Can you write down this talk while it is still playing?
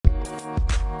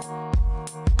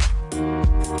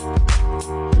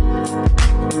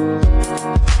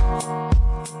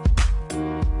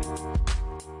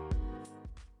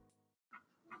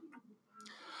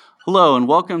Hello and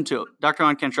welcome to Dr.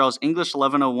 Juan Cantrell's English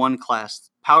 1101 class,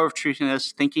 Power of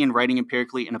Truthiness, Thinking and Writing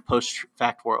Empirically in a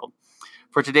Post-Fact World.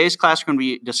 For today's class, we're going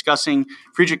to be discussing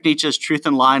Friedrich Nietzsche's Truth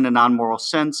and Lie in a Non-Moral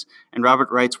Sense and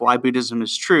Robert Wright's Why Buddhism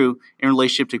is True in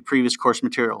relationship to previous course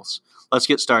materials. Let's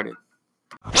get started.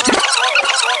 All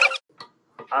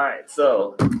right,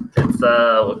 so it's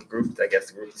group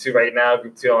 2 right now.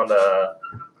 Group 2 on the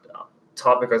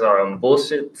topics are on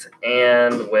bullshit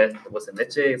and with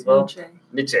Nietzsche as well?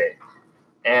 Nietzsche.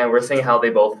 And we're seeing how they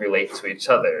both relate to each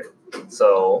other.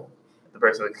 So the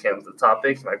person who came with the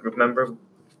topic, my group member,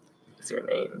 what's your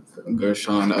name?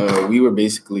 Gershon. We were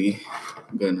basically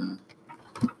gonna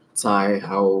tie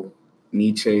how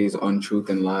Nietzsche's untruth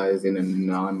and lies in a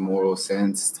non-moral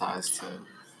sense ties to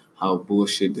how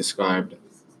bullshit described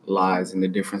lies and the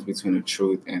difference between the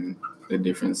truth and the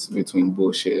difference between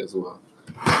bullshit as well.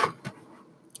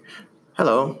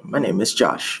 Hello, my name is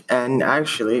Josh, and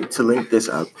actually, to link this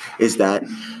up, is that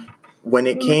when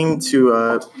it came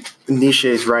to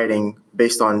Nietzsche's writing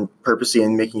based on purposely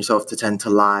and making yourself to tend to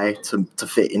lie to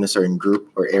fit in a certain group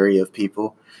or area of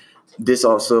people, this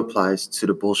also applies to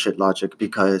the bullshit logic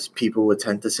because people would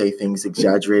tend to say things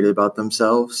exaggerated about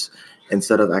themselves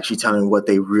instead of actually telling what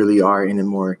they really are in a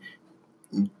more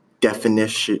definite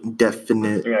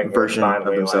version of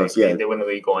themselves. They wouldn't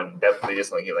really go in depth, they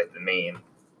just want to get like the main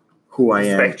who I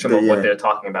am, spectrum of what they're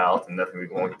talking about, and nothing we're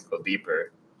going to go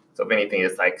deeper. So if anything,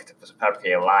 it's like to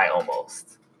fabricate a lie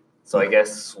almost. So I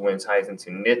guess when it ties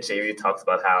into Nietzsche, he talks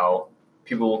about how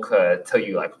people could tell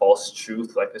you like false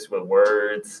truth, like this with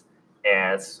words,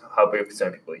 and how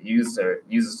certain people use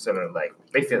certain like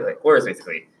basically like words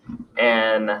basically,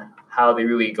 and how they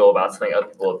really go about telling other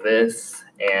people this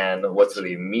and what it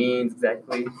really means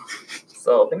exactly.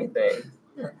 So if anything,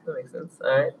 yeah, that makes sense. All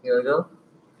right, you wanna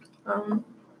go?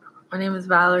 My name is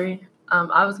Valerie.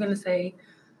 I was going to say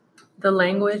the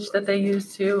language that they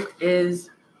use too is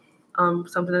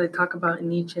something that they talk about in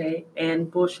Nietzsche,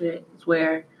 and bullshit is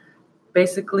where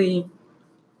basically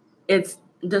it's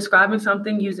describing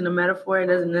something using a metaphor. It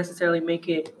doesn't necessarily make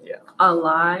it a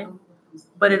lie,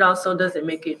 but it also doesn't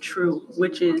make it true,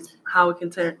 which is how it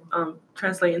can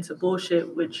translate into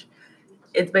bullshit, which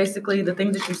it's basically the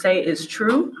thing that you say is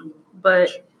true, but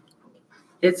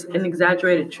it's an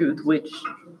exaggerated truth, which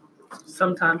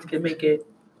sometimes can make it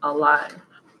a lie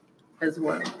as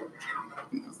well.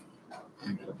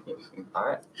 All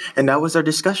right. And that was our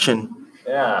discussion.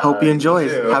 Yeah. Hope you enjoyed.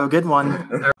 Have a good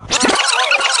one.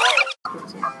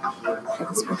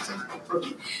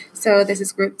 So this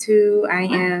is group 2. I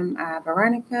am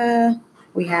Veronica.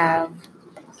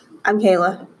 I'm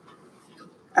Kayla.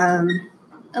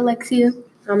 Alexia.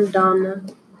 I'm Donna.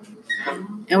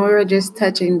 And we were just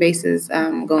touching bases,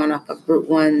 going off of Group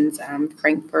 1's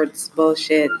Frankfurt's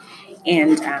bullshit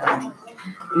and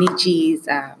Nietzsche's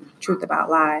truth about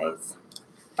lies,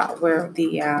 about where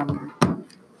the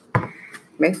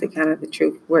basically kind of the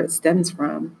truth, where it stems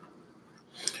from.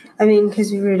 I mean,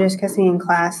 because we were discussing in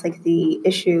class, like the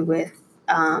issue with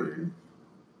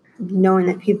knowing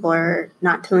that people are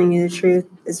not telling you the truth,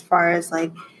 as far as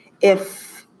like if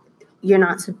you're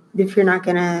not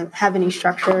going to have any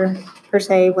structure per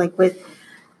se, like with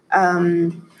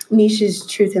Nietzsche's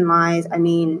Truth and Lies. I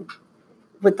mean,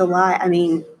 with the lie, I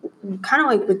mean, kind of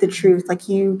like with the truth, like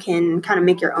you can kind of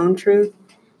make your own truth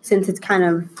since it's kind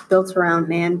of built around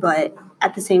man, but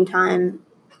at the same time,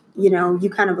 you know,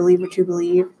 you kind of believe what you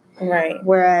believe. Right.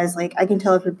 Whereas, like, I can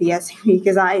tell if you're BSing me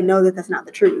because I know that that's not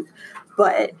the truth,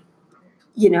 but,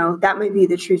 you know, that might be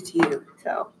the truth to you.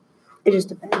 So it just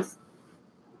depends.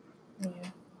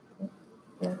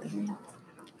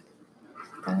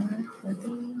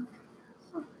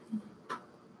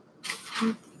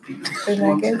 Is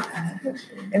that good?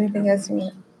 Anything else you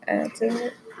want to add to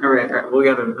it? All right. We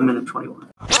got a minute 21.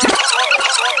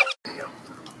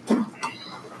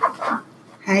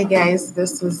 Hi guys,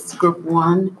 this is Group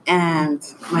 1, and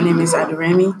my name is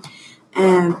Adoremi,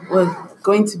 and we're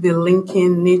going to be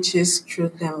linking Nietzsche's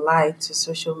Truth and Lie to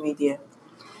social media.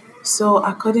 So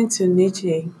according to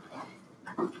Nietzsche,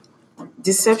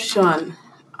 deception,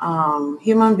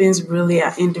 human beings really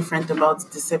are indifferent about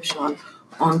deception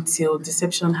until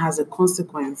deception has a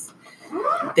consequence.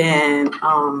 Then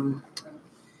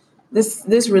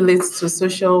this relates to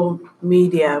social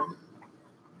media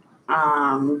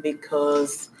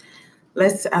because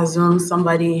let's assume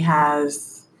somebody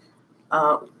has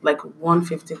like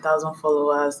 150,000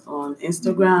 followers on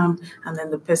Instagram, and then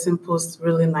the person posts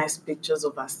really nice pictures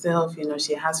of herself. You know,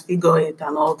 she has figure eight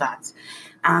and all that.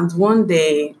 And one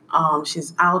day,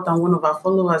 she's out, and one of her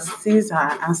followers sees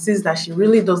her and sees that she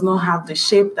really does not have the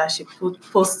shape that she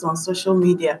posts on social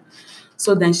media.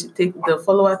 So then the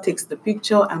follower takes the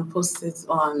picture and posts it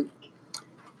on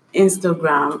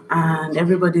Instagram, and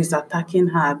everybody's attacking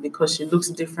her because she looks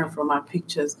different from her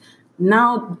pictures.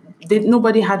 Now,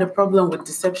 nobody had a problem with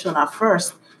deception at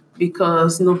first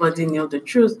because nobody knew the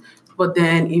truth, but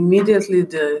then immediately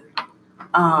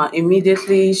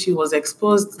she was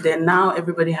exposed. Then now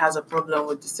everybody has a problem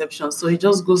with deception. So it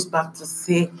just goes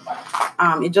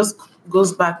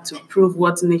back to prove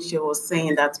what Nietzsche was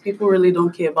saying, that people really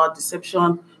don't care about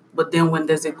deception, but then when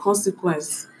there's a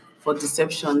consequence for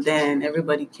deception, then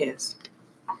everybody cares.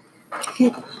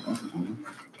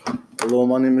 Hello,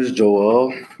 my name is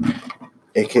Joel,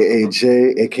 aka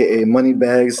Jay, aka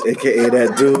Moneybags, aka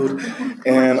that dude,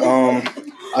 and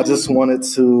I just wanted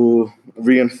to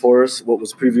reinforce what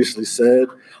was previously said.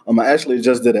 I actually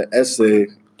just did an essay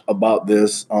about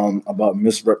this, about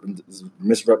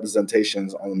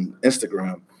misrepresentations on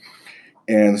Instagram.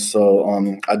 And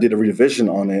so I did a revision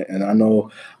on it, and I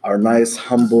know our nice,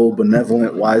 humble,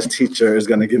 benevolent, wise teacher is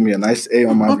going to give me a nice A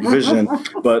on my revision.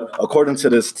 But according to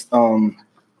this,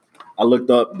 I looked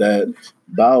up that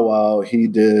Bow Wow, he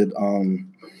did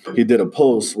a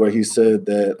post where he said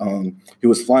that he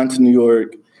was flying to New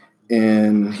York,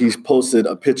 and he posted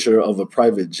a picture of a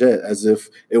private jet as if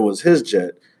it was his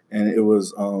jet, and it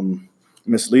was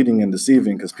misleading and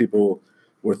deceiving because people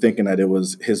were thinking that it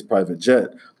was his private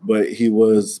jet. But he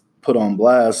was put on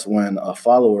blast when a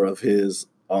follower of his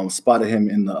spotted him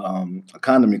in the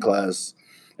economy class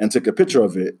and took a picture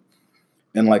of it,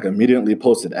 and like immediately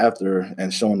posted after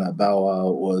and showing that Bow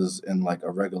Wow was in like a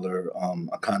regular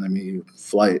economy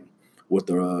flight with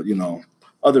the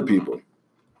other people.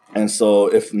 And so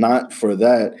if not for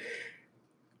that,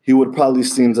 he would probably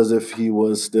seem as if he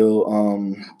was still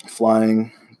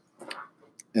flying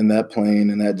in that plane,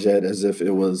 in that jet, as if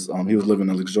it was he was living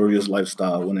a luxurious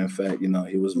lifestyle, when in fact,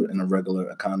 he was in a regular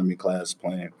economy class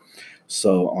plane.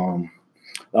 So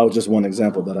that was just one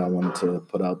example that I wanted to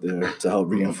put out there to help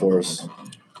reinforce.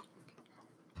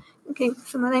 Okay,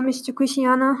 so my name is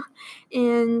Jaquishiana,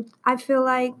 and I feel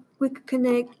like we could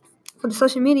connect for the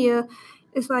social media.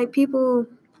 It's like people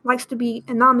likes to be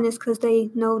anonymous because they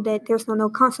know that there's no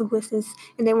consequences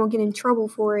and they won't get in trouble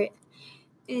for it.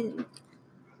 And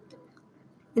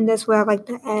that's what I like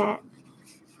to add.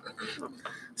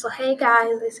 So hey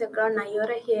guys, it's your girl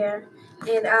Nayora here,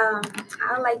 and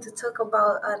I'd like to talk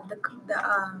about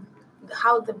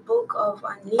how the book of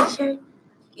Nietzsche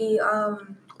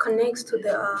connects to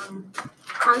the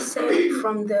concept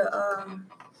from the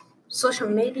social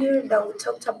media that we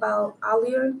talked about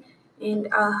earlier, and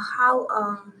how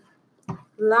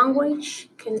language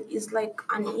is like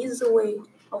an easy way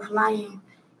of lying,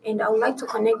 and I would like to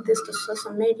connect this to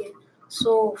social media.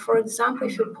 So, for example,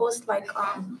 if you post like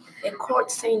a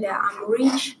quote saying that I'm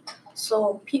rich,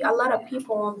 so a lot of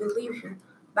people won't believe you.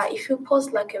 But if you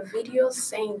post like a video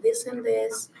saying this and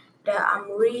this, that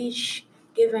I'm rich,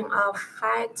 giving out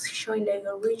facts showing that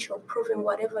you're rich or proving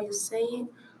whatever you're saying,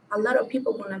 a lot of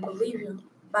people gonna believe you.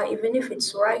 But even if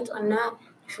it's right or not,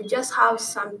 if you just have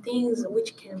some things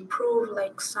which can prove,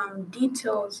 like some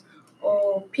details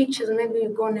or pictures, maybe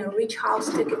you go in a rich house,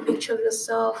 take a picture of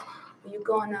yourself. You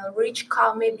go on a rich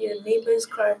car, maybe a neighbor's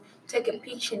car, take a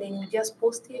picture and you just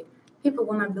post it. People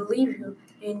gonna believe you,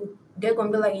 and they're gonna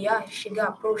be like, yeah, she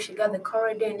got proof, she got the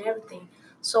car there and everything.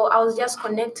 So I was just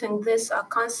connecting this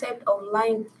concept of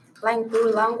lying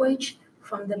through language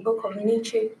from the book of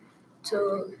Nietzsche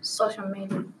to social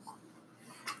media.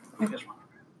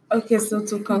 Okay, so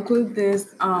to conclude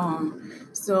this,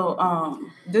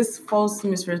 this false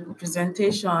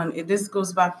misrepresentation, this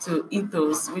goes back to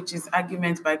ethos, which is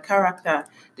argument by character.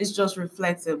 This just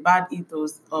reflects a bad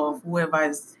ethos of whoever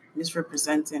is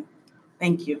misrepresenting.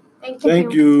 Thank you.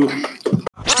 Thank you.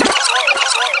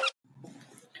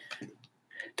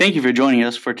 Thank you for joining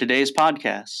us for today's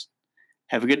podcast.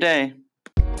 Have a good day.